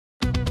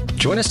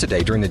Join us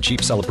today during the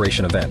Jeep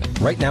Celebration event.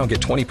 Right now, get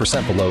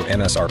 20% below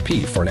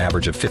MSRP for an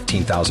average of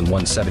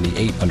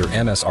 $15,178 under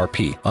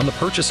MSRP on the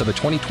purchase of a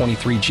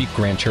 2023 Jeep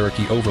Grand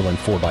Cherokee Overland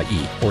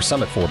 4xE or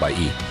Summit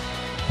 4xE.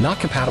 Not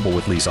compatible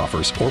with lease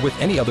offers or with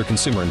any other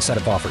consumer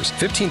incentive offers.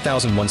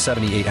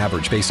 $15,178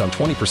 average based on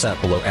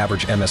 20% below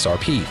average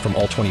MSRP from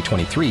all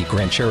 2023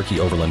 Grand Cherokee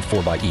Overland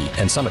 4xE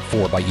and Summit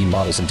 4xE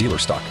models in dealer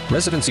stock.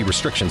 Residency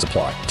restrictions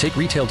apply. Take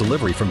retail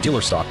delivery from dealer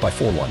stock by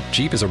 4/1.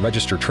 Jeep is a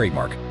registered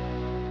trademark.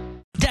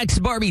 Tex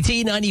Barbie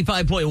T,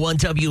 95.1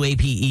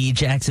 WAPE,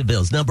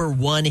 Jacksonville's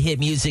 #1 hit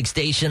music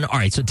station. All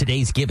right, so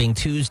today's Giving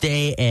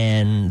Tuesday,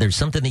 and there's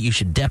something that you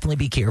should definitely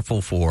be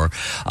careful for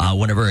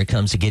whenever it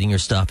comes to getting your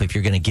stuff if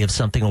you're going to give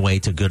something away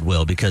to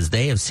Goodwill, because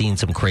they have seen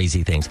some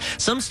crazy things.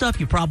 Some stuff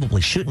you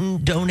probably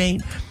shouldn't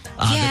donate.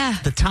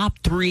 The top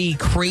 3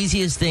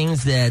 craziest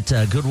things that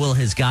Goodwill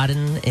has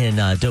gotten in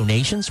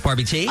donations.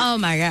 Barbie T? Oh,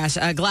 my gosh.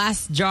 A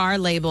glass jar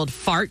labeled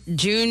Fart,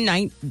 June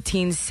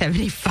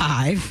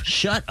 1975.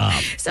 Shut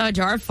up. So a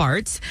jar of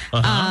farts.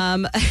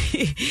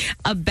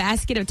 A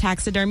basket of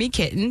taxidermy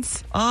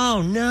kittens.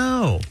 Oh,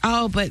 no.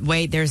 Oh, but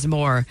wait, there's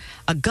more.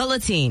 A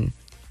guillotine.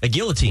 A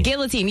guillotine?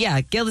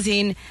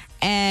 Guillotine.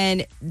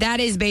 And that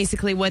is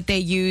basically what they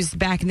used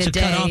back in the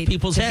day cut off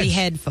people's to heads.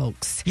 behead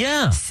folks.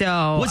 Yeah.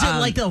 So was it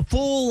like the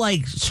full,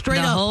 like,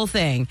 straight the up? whole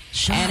thing.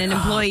 Shut and an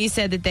up. employee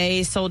said that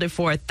they sold it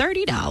for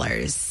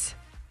 $30.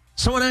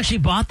 Someone actually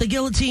bought the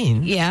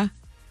guillotine? Yeah.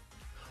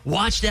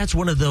 Watch, that's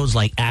one of those,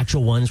 like,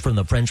 actual ones from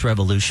the French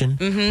Revolution,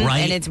 right?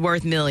 And it's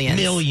worth millions.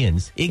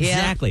 Millions.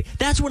 Exactly. Yeah.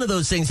 That's one of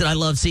those things that I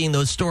love seeing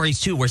those stories,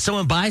 too, where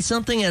someone buys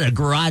something at a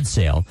garage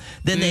sale,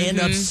 then they end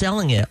up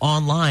selling it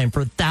online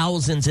for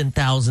thousands and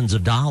thousands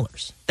of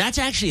dollars. That's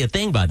actually a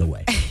thing, by the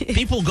way.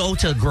 People go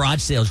to garage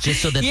sales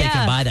just so that they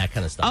can buy that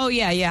kind of stuff. Oh,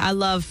 yeah. I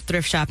love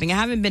thrift shopping. I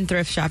haven't been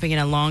thrift shopping in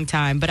a long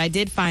time, but I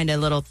did find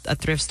a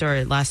thrift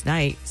store last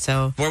night.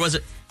 So where was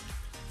it?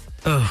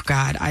 Oh,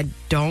 God.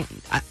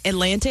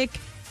 Atlantic.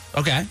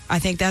 Okay. I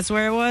think that's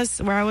where it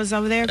was, where I was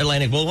over there.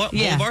 Atlantic Boulevard?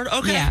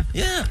 Okay.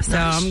 Yeah. So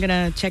nice. I'm going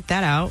to check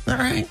that out. All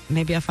right.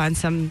 Maybe I'll find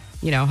some,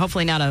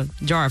 hopefully not a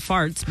jar of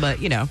farts, but,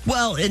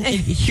 Well, and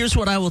here's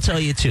what I will tell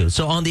you, too.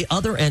 So on the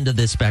other end of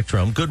this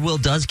spectrum, Goodwill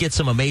does get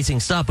some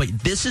amazing stuff, but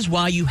this is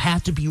why you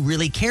have to be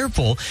really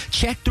careful.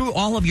 Check through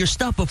all of your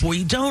stuff before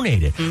you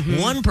donate it.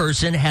 One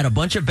person had a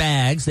bunch of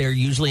bags. They're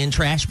usually in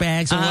trash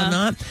bags and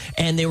whatnot,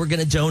 and they were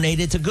going to donate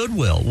it to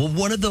Goodwill. Well,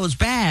 one of those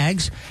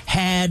bags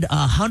had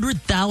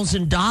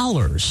 $100,000.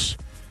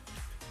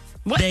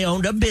 What? They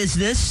owned a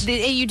business.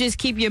 You just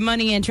keep your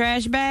money in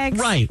trash bags?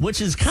 Right, which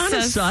is kind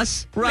of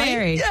sus, right?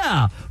 Very.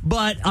 Yeah.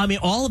 But, I mean,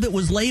 all of it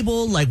was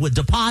labeled, like, with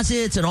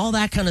deposits and all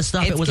that kind of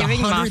stuff. It's it was giving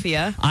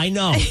mafia. I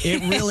know.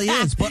 It really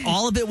is. But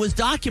all of it was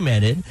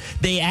documented.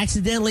 They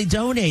accidentally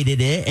donated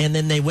it, and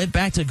then they went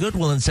back to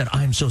Goodwill and said,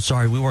 I'm so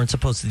sorry, we weren't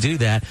supposed to do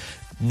that.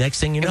 Next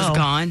thing you know. It was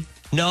gone?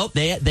 Nope,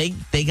 they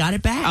got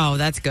it back. Oh,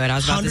 that's good. I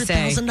was about to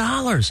say.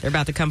 $100,000. They're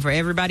about to come for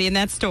everybody in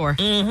that store.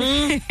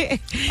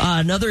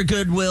 Another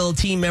Goodwill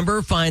team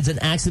member finds an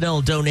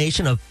accidental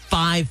donation of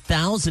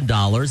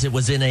 $5,000. It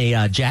was in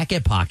a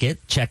jacket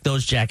pocket. Check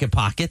those jacket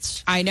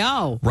pockets. I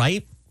know.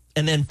 Right?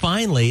 And then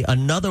finally,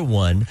 another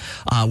one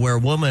where a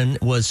woman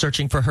was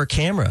searching for her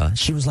camera.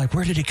 She was like,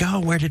 where did it go?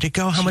 Where did it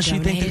go? How much do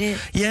you think?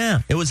 Yeah,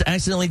 it was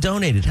accidentally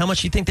donated. How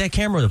much do you think that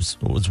camera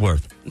was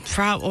worth?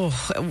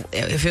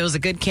 If it was a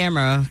good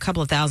camera, a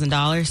couple of $1,000.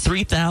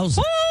 $3,000.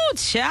 Woo,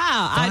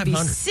 child. I'd be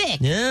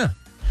sick. Yeah.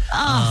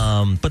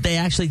 But they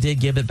actually did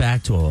give it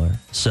back to her.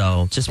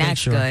 So just make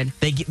sure. That's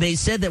good. They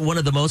said that one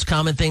of the most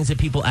common things that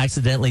people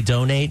accidentally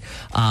donate,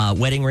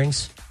 wedding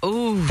rings.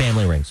 Ooh.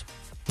 Family rings.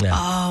 Yeah.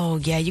 Oh,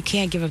 yeah, you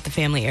can't give up the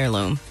family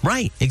heirloom.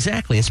 Right,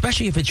 exactly.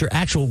 Especially if it's your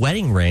actual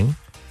wedding ring.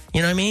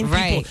 You know what I mean?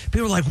 Right.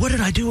 People are like, what did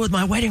I do with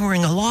my wedding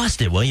ring? I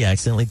lost it. Well, you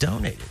accidentally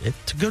donated it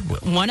to Goodwill.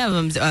 One of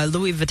them's a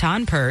Louis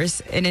Vuitton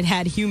purse, and it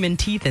had human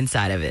teeth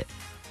inside of it.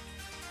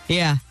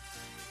 Yeah.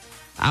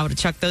 I would have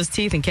chucked those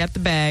teeth and kept the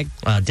bag.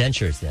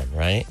 Dentures then,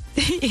 right?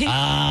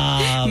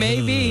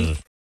 Maybe.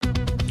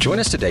 Join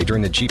us today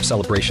during the Jeep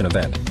Celebration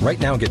event. Right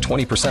now, get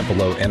 20%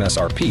 below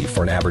MSRP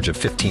for an average of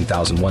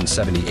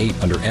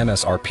 $15,178 under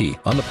MSRP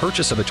on the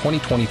purchase of a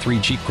 2023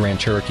 Jeep Grand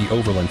Cherokee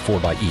Overland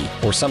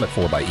 4xE or Summit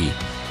 4xE.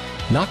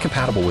 Not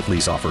compatible with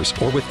lease offers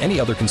or with any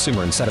other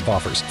consumer incentive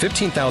offers.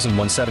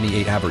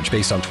 $15,178 average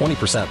based on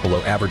 20%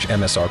 below average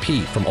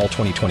MSRP from all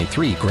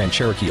 2023 Grand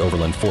Cherokee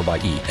Overland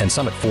 4xE and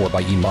Summit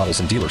 4xE models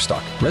in dealer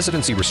stock.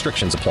 Residency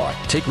restrictions apply.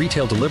 Take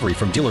retail delivery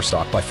from dealer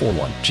stock by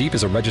 4/1. Jeep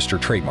is a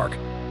registered trademark.